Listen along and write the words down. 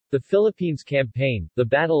The Philippines Campaign, the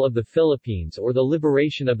Battle of the Philippines or the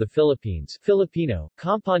Liberation of the Philippines Filipino,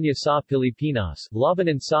 Kampanya sa Pilipinas,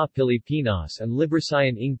 Labanan sa Pilipinas and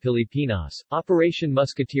Librasayan ng Pilipinas, Operation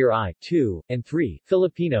Musketeer I-2, and 3,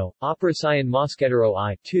 Filipino, Operasayan Mosquetero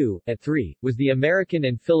I-2, at 3, was the American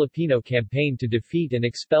and Filipino campaign to defeat and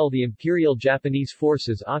expel the Imperial Japanese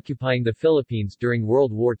forces occupying the Philippines during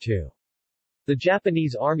World War II. The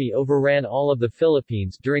Japanese army overran all of the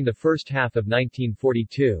Philippines during the first half of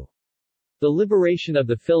 1942. The liberation of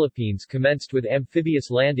the Philippines commenced with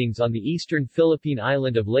amphibious landings on the eastern Philippine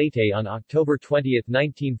island of Leyte on October 20,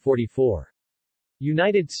 1944.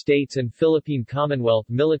 United States and Philippine Commonwealth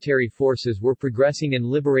military forces were progressing in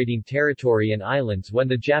liberating territory and islands when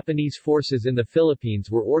the Japanese forces in the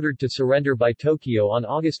Philippines were ordered to surrender by Tokyo on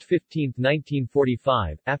August 15,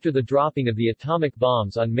 1945, after the dropping of the atomic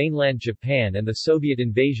bombs on mainland Japan and the Soviet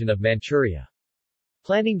invasion of Manchuria.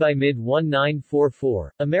 Planning by mid-1944,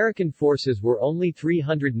 American forces were only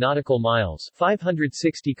 300 nautical miles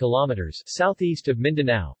 560 kilometers southeast of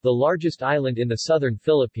Mindanao, the largest island in the southern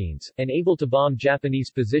Philippines, and able to bomb Japanese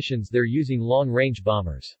positions there using long-range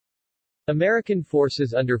bombers. American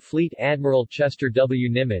forces under Fleet Admiral Chester W.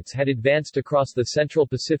 Nimitz had advanced across the central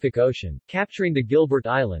Pacific Ocean, capturing the Gilbert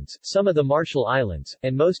Islands, some of the Marshall Islands,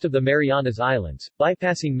 and most of the Marianas Islands,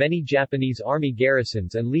 bypassing many Japanese army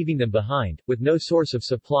garrisons and leaving them behind, with no source of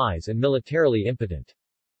supplies and militarily impotent.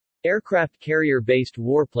 Aircraft carrier-based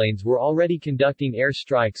warplanes were already conducting air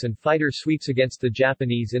strikes and fighter sweeps against the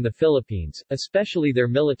Japanese in the Philippines, especially their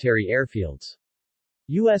military airfields.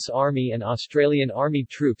 U.S. Army and Australian Army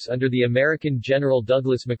troops under the American General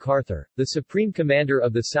Douglas MacArthur, the Supreme Commander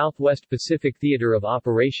of the Southwest Pacific Theater of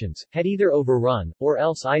Operations, had either overrun, or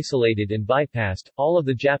else isolated and bypassed, all of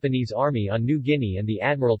the Japanese Army on New Guinea and the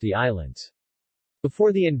Admiralty Islands.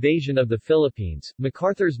 Before the invasion of the Philippines,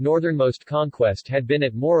 MacArthur's northernmost conquest had been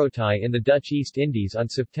at Morotai in the Dutch East Indies on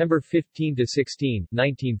September 15–16,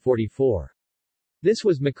 1944. This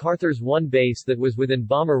was MacArthur's one base that was within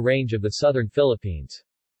bomber range of the southern Philippines.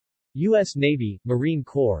 U.S. Navy, Marine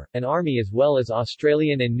Corps, and Army as well as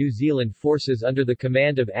Australian and New Zealand forces under the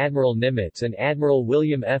command of Admiral Nimitz and Admiral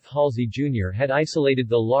William F. Halsey Jr. had isolated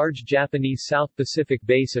the large Japanese South Pacific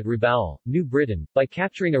base at Rabaul, New Britain, by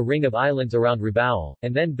capturing a ring of islands around Rabaul,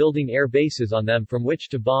 and then building air bases on them from which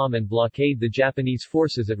to bomb and blockade the Japanese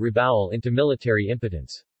forces at Rabaul into military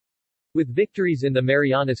impotence. With victories in the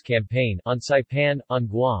Marianas Campaign, on Saipan, on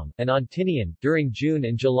Guam, and on Tinian, during June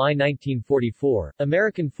and July 1944,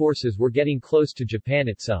 American forces were getting close to Japan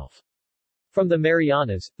itself. From the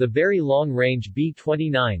Marianas, the very long-range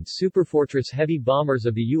B-29 Superfortress heavy bombers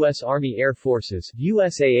of the U.S. Army Air Forces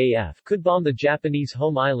USAAF could bomb the Japanese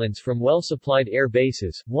home islands from well-supplied air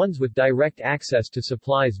bases, ones with direct access to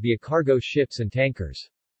supplies via cargo ships and tankers.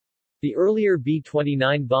 The earlier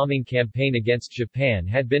B-29 bombing campaign against Japan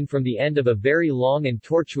had been from the end of a very long and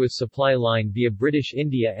tortuous supply line via British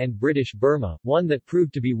India and British Burma, one that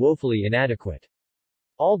proved to be woefully inadequate.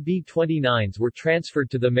 All B-29s were transferred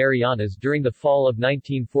to the Marianas during the fall of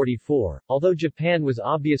 1944. Although Japan was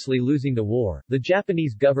obviously losing the war, the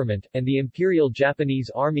Japanese government, and the Imperial Japanese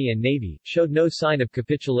Army and Navy, showed no sign of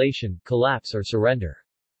capitulation, collapse or surrender.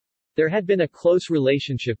 There had been a close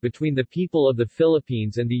relationship between the people of the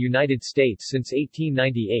Philippines and the United States since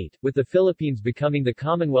 1898, with the Philippines becoming the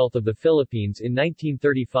Commonwealth of the Philippines in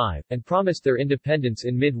 1935, and promised their independence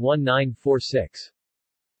in mid-1946.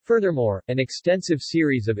 Furthermore, an extensive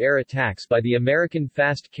series of air attacks by the American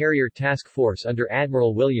Fast Carrier Task Force under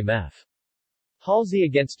Admiral William F. Halsey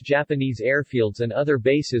against Japanese airfields and other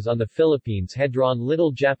bases on the Philippines had drawn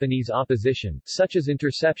little Japanese opposition, such as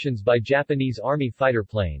interceptions by Japanese Army fighter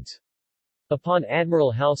planes. Upon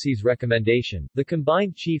Admiral Halsey's recommendation, the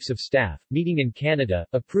combined chiefs of staff, meeting in Canada,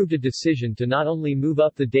 approved a decision to not only move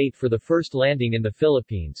up the date for the first landing in the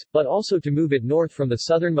Philippines, but also to move it north from the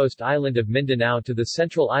southernmost island of Mindanao to the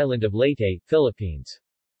central island of Leyte, Philippines.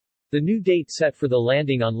 The new date set for the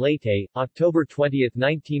landing on Leyte, October 20,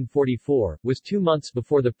 1944, was 2 months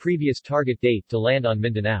before the previous target date to land on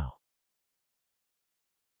Mindanao.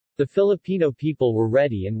 The Filipino people were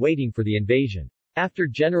ready and waiting for the invasion. After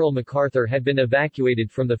General MacArthur had been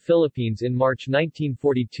evacuated from the Philippines in March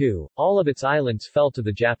 1942, all of its islands fell to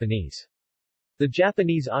the Japanese. The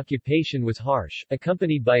Japanese occupation was harsh,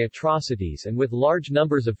 accompanied by atrocities and with large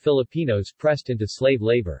numbers of Filipinos pressed into slave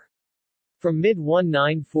labor. From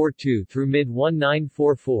mid-1942 through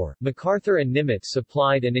mid-1944, MacArthur and Nimitz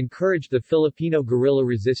supplied and encouraged the Filipino guerrilla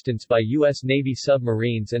resistance by U.S. Navy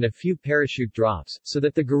submarines and a few parachute drops, so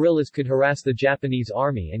that the guerrillas could harass the Japanese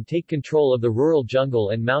army and take control of the rural jungle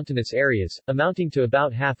and mountainous areas, amounting to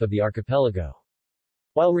about half of the archipelago.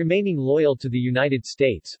 While remaining loyal to the United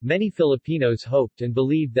States, many Filipinos hoped and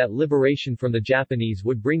believed that liberation from the Japanese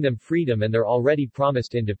would bring them freedom and their already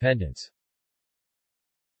promised independence.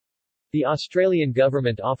 The Australian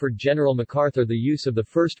government offered General MacArthur the use of the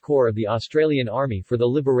 1st Corps of the Australian Army for the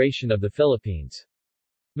liberation of the Philippines.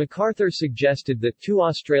 MacArthur suggested that 2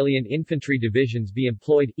 Australian infantry divisions be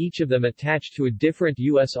employed, each of them attached to a different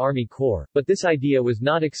U.S. Army Corps, but this idea was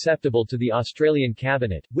not acceptable to the Australian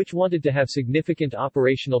cabinet, which wanted to have significant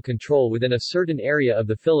operational control within a certain area of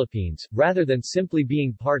the Philippines, rather than simply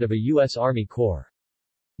being part of a U.S. Army Corps.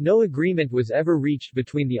 No agreement was ever reached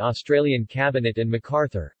between the Australian cabinet and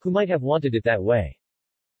MacArthur, who might have wanted it that way.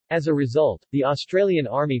 As a result, the Australian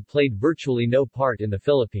Army played virtually no part in the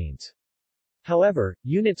Philippines. However,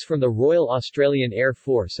 units from the Royal Australian Air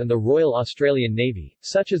Force and the Royal Australian Navy,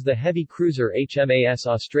 such as the heavy cruiser HMAS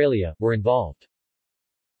Australia, were involved.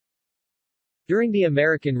 During the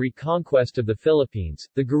American reconquest of the Philippines,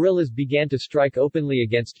 the guerrillas began to strike openly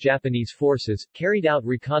against Japanese forces, carried out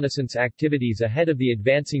reconnaissance activities ahead of the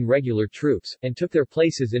advancing regular troops, and took their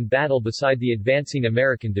places in battle beside the advancing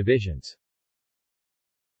American divisions.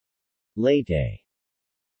 Leyte.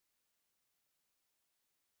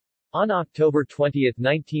 On October 20,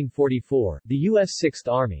 1944, the U.S. Sixth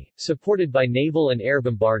Army, supported by naval and air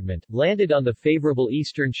bombardment, landed on the favorable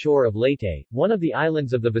eastern shore of Leyte, one of the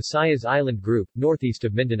islands of the Visayas Island Group, northeast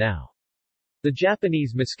of Mindanao. The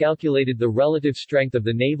Japanese miscalculated the relative strength of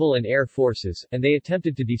the naval and air forces, and they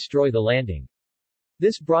attempted to destroy the landing.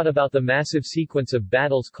 This brought about the massive sequence of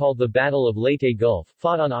battles called the Battle of Leyte Gulf,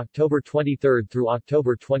 fought on October 23 through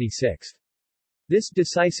October 26. This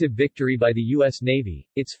decisive victory by the U.S. Navy,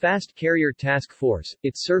 its fast carrier task force,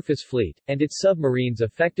 its surface fleet, and its submarines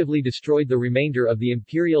effectively destroyed the remainder of the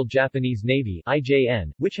Imperial Japanese Navy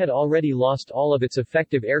 (IJN), which had already lost all of its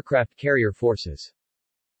effective aircraft carrier forces.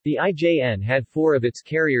 The IJN had 4 of its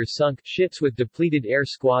carriers sunk, ships with depleted air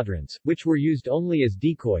squadrons, which were used only as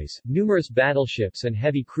decoys, numerous battleships and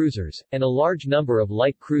heavy cruisers, and a large number of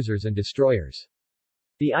light cruisers and destroyers.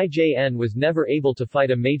 The IJN was never able to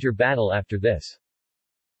fight a major battle after this.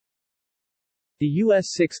 The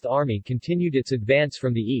U.S. Sixth Army continued its advance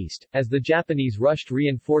from the east, as the Japanese rushed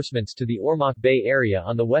reinforcements to the Ormoc Bay area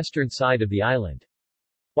on the western side of the island.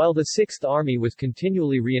 While the Sixth Army was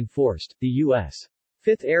continually reinforced, the U.S.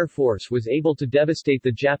 Fifth Air Force was able to devastate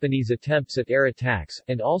the Japanese attempts at air attacks,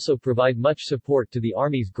 and also provide much support to the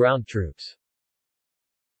Army's ground troops.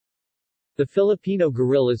 The Filipino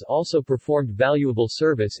guerrillas also performed valuable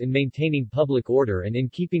service in maintaining public order and in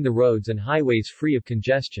keeping the roads and highways free of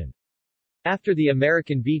congestion. After the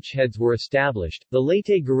American beachheads were established, the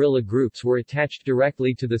Leyte guerrilla groups were attached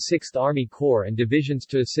directly to the 6th Army Corps and divisions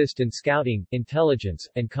to assist in scouting, intelligence,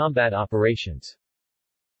 and combat operations.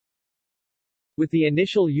 With the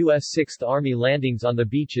initial U.S. 6th Army landings on the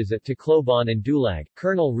beaches at Tacloban and Dulag,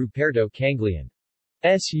 Colonel Ruperto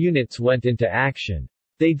Canglian's units went into action.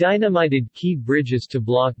 They dynamited key bridges to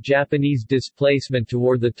block Japanese displacement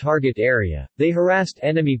toward the target area, they harassed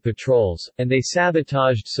enemy patrols, and they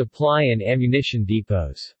sabotaged supply and ammunition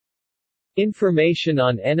depots. Information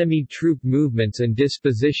on enemy troop movements and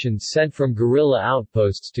dispositions sent from guerrilla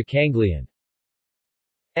outposts to Canglian's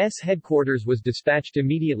headquarters was dispatched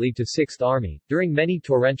immediately to 6th Army. During many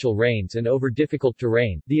torrential rains and over difficult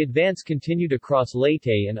terrain, the advance continued across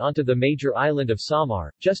Leyte and onto the major island of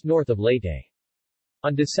Samar, just north of Leyte.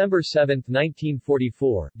 On December 7,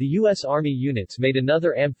 1944, the U.S. Army units made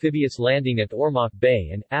another amphibious landing at Ormoc Bay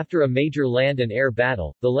and, after a major land and air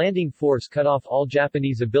battle, the landing force cut off all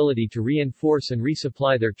Japanese ability to reinforce and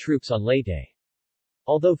resupply their troops on Leyte.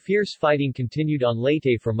 Although fierce fighting continued on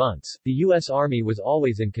Leyte for months, the U.S. Army was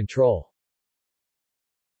always in control.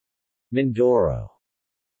 Mindoro.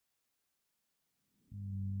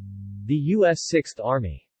 The U.S. 6th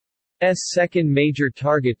Army second major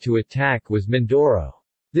target to attack was Mindoro.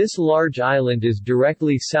 This large island is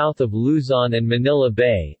directly south of Luzon and Manila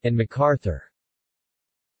Bay, and MacArthur's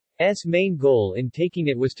main goal in taking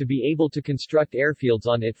it was to be able to construct airfields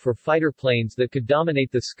on it for fighter planes that could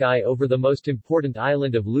dominate the sky over the most important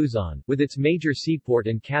island of Luzon, with its major seaport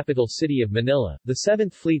and capital city of Manila. The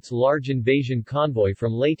 7th Fleet's large invasion convoy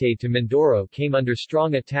from Leyte to Mindoro came under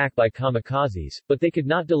strong attack by kamikazes, but they could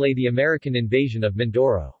not delay the American invasion of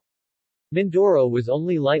Mindoro. Mindoro was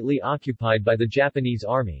only lightly occupied by the Japanese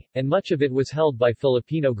army, and much of it was held by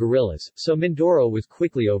Filipino guerrillas, so Mindoro was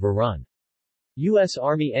quickly overrun. U.S.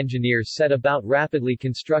 Army engineers set about rapidly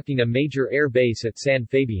constructing a major air base at San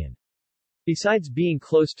Fabian. Besides being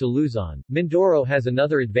close to Luzon, Mindoro has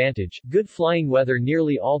another advantage, good flying weather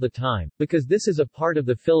nearly all the time, because this is a part of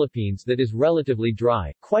the Philippines that is relatively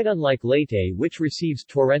dry, quite unlike Leyte which receives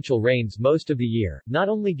torrential rains most of the year, not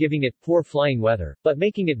only giving it poor flying weather, but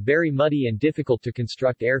making it very muddy and difficult to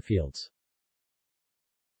construct airfields.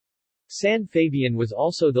 San Fabian was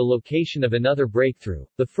also the location of another breakthrough,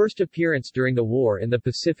 the first appearance during the war in the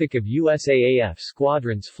Pacific of USAAF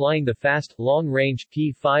squadrons flying the fast, long-range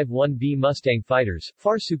P-51B Mustang fighters,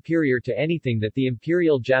 far superior to anything that the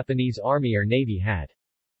Imperial Japanese Army or Navy had.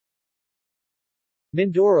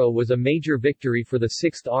 Mindoro was a major victory for the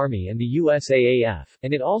 6th Army and the USAAF,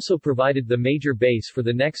 and it also provided the major base for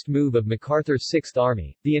the next move of MacArthur's 6th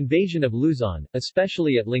Army, the invasion of Luzon,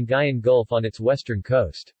 especially at Lingayen Gulf on its western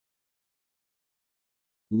coast.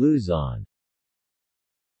 Luzon.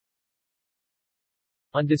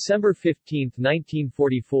 On December 15,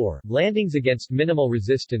 1944, landings against minimal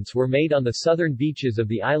resistance were made on the southern beaches of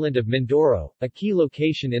the island of Mindoro, a key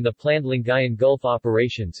location in the planned Lingayen Gulf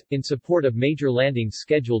operations, in support of major landings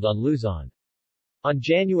scheduled on Luzon. On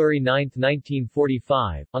January 9,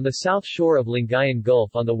 1945, on the south shore of Lingayen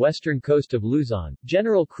Gulf on the western coast of Luzon,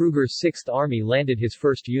 General Kruger's 6th Army landed his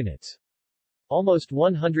first units. Almost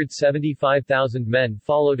 175,000 men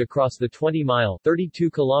followed across the 20-mile (32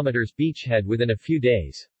 kilometers) beachhead within a few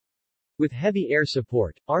days. With heavy air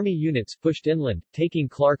support, Army units pushed inland, taking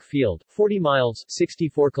Clark Field, 40 miles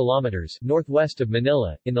 (64 kilometers) northwest of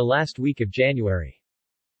Manila, in the last week of January.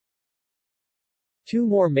 Two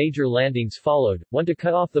more major landings followed, one to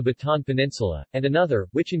cut off the Bataan Peninsula, and another,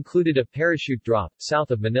 which included a parachute drop,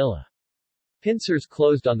 south of Manila. Pincers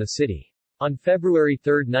closed on the city. On February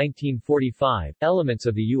 3, 1945, elements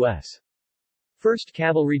of the U.S. 1st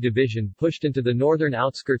Cavalry Division pushed into the northern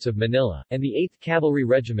outskirts of Manila, and the 8th Cavalry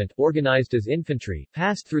Regiment, organized as infantry,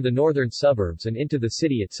 passed through the northern suburbs and into the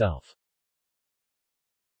city itself.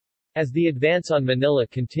 As the advance on Manila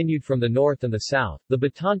continued from the north and the south, the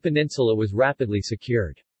Bataan Peninsula was rapidly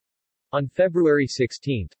secured. On February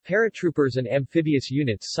 16, paratroopers and amphibious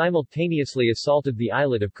units simultaneously assaulted the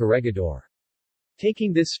islet of Corregidor.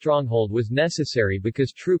 Taking this stronghold was necessary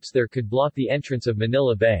because troops there could block the entrance of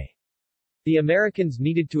Manila Bay. The Americans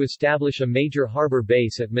needed to establish a major harbor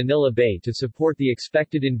base at Manila Bay to support the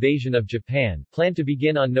expected invasion of Japan, planned to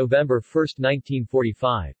begin on November 1,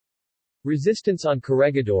 1945. Resistance on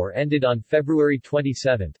Corregidor ended on February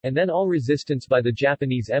 27, and then all resistance by the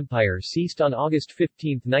Japanese Empire ceased on August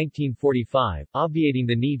 15, 1945, obviating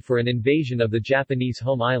the need for an invasion of the Japanese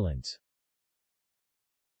home islands.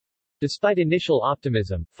 Despite initial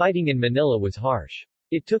optimism, fighting in Manila was harsh.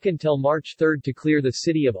 It took until March 3 to clear the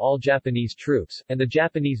city of all Japanese troops, and the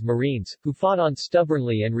Japanese Marines, who fought on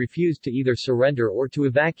stubbornly and refused to either surrender or to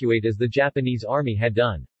evacuate as the Japanese army had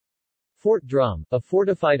done. Fort Drum, a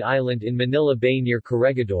fortified island in Manila Bay near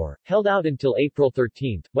Corregidor, held out until April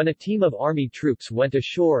 13, when a team of army troops went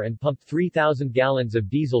ashore and pumped 3,000 gallons of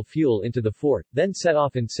diesel fuel into the fort, then set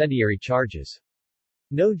off incendiary charges.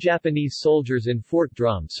 No Japanese soldiers in Fort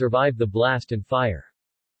Drum survived the blast and fire.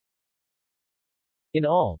 In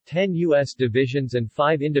all, 10 U.S. divisions and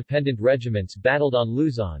 5 independent regiments battled on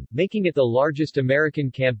Luzon, making it the largest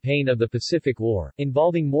American campaign of the Pacific War,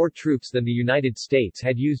 involving more troops than the United States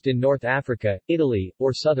had used in North Africa, Italy,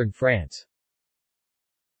 or southern France.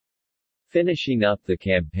 Finishing up the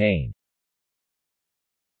campaign.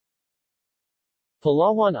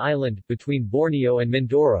 Palawan Island, between Borneo and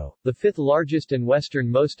Mindoro, the 5th largest and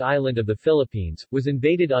westernmost island of the Philippines, was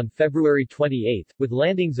invaded on February 28, with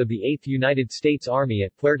landings of the 8th United States Army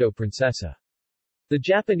at Puerto Princesa. The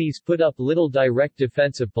Japanese put up little direct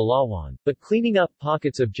defense of Palawan, but cleaning up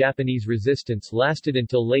pockets of Japanese resistance lasted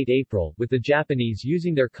until late April, with the Japanese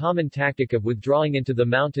using their common tactic of withdrawing into the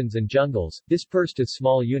mountains and jungles, dispersed as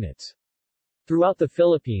small units. Throughout the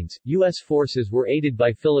Philippines, U.S. forces were aided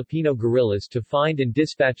by Filipino guerrillas to find and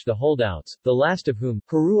dispatch the holdouts, the last of whom,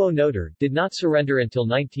 Haruo Notor, did not surrender until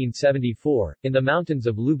 1974, in the mountains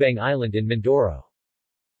of Lubang Island in Mindoro.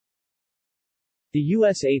 The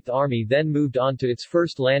U.S. 8th Army then moved on to its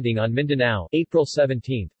first landing on Mindanao, April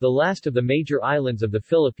 17, the last of the major islands of the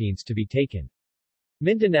Philippines to be taken.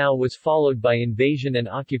 Mindanao was followed by invasion and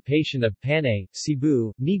occupation of Panay,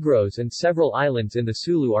 Cebu, Negros and several islands in the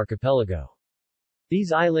Sulu archipelago.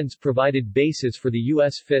 These islands provided bases for the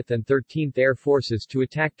U.S. 5th and 13th Air Forces to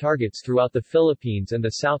attack targets throughout the Philippines and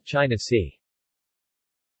the South China Sea.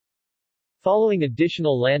 Following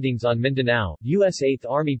additional landings on Mindanao, U.S. 8th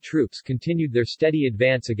Army troops continued their steady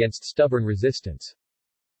advance against stubborn resistance.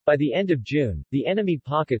 By the end of June, the enemy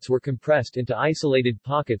pockets were compressed into isolated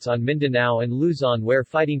pockets on Mindanao and Luzon where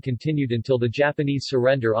fighting continued until the Japanese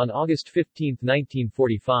surrender on August 15,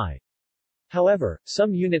 1945. However,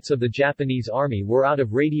 some units of the Japanese army were out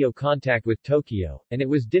of radio contact with Tokyo, and it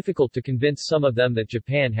was difficult to convince some of them that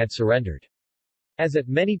Japan had surrendered. As at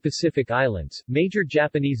many Pacific islands, major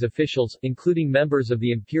Japanese officials, including members of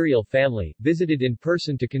the imperial family, visited in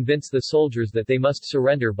person to convince the soldiers that they must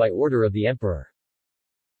surrender by order of the emperor.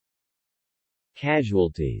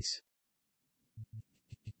 Casualties.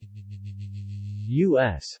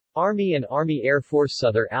 U.S. Army and Army Air Force,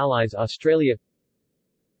 Southern Allies, Australia,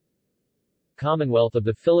 Commonwealth of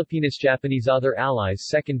the Philippines, Japanese, Other Allies,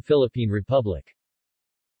 Second Philippine Republic.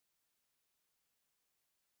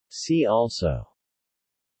 See also: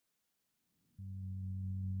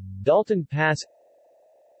 Dalton Pass,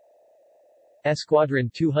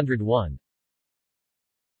 Esquadron 201,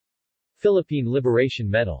 Philippine Liberation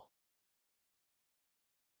Medal.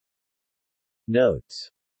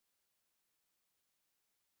 Notes.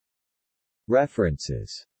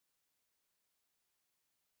 References.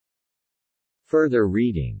 Further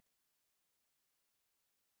reading.